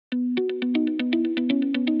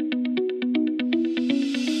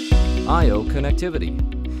I/O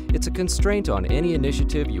connectivity. It's a constraint on any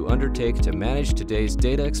initiative you undertake to manage today's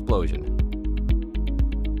data explosion.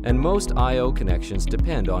 And most I/O connections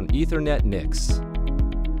depend on Ethernet NICs.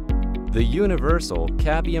 The universal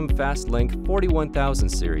Cavium FastLinQ 41000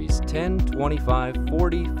 series 10, 25,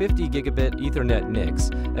 40, 50 gigabit Ethernet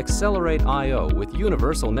NICs accelerate I/O with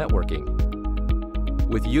universal networking.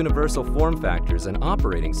 With universal form factors and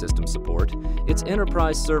operating system support, it's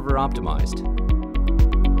enterprise server optimized.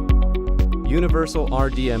 Universal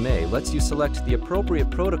RDMA lets you select the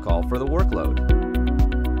appropriate protocol for the workload.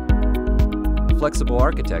 Flexible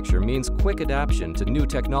architecture means quick adaptation to new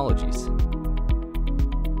technologies.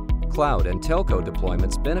 Cloud and telco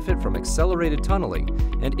deployments benefit from accelerated tunneling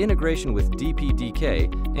and integration with DPDK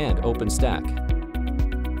and OpenStack.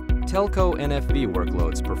 Telco NFV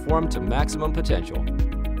workloads perform to maximum potential.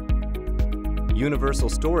 Universal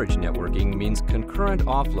storage networking means concurrent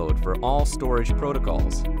offload for all storage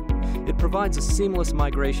protocols. It provides a seamless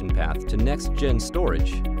migration path to next-gen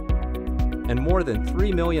storage. And more than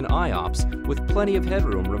 3 million IOPS with plenty of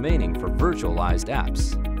headroom remaining for virtualized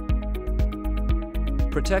apps.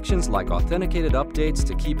 Protections like authenticated updates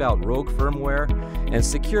to keep out rogue firmware and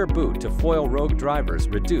secure boot to foil rogue drivers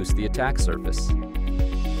reduce the attack surface.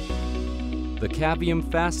 The Cavium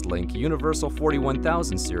FastLinQ Universal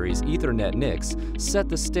 41000 series Ethernet NICs set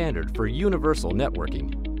the standard for universal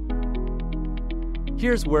networking.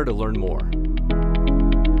 Here's where to learn more.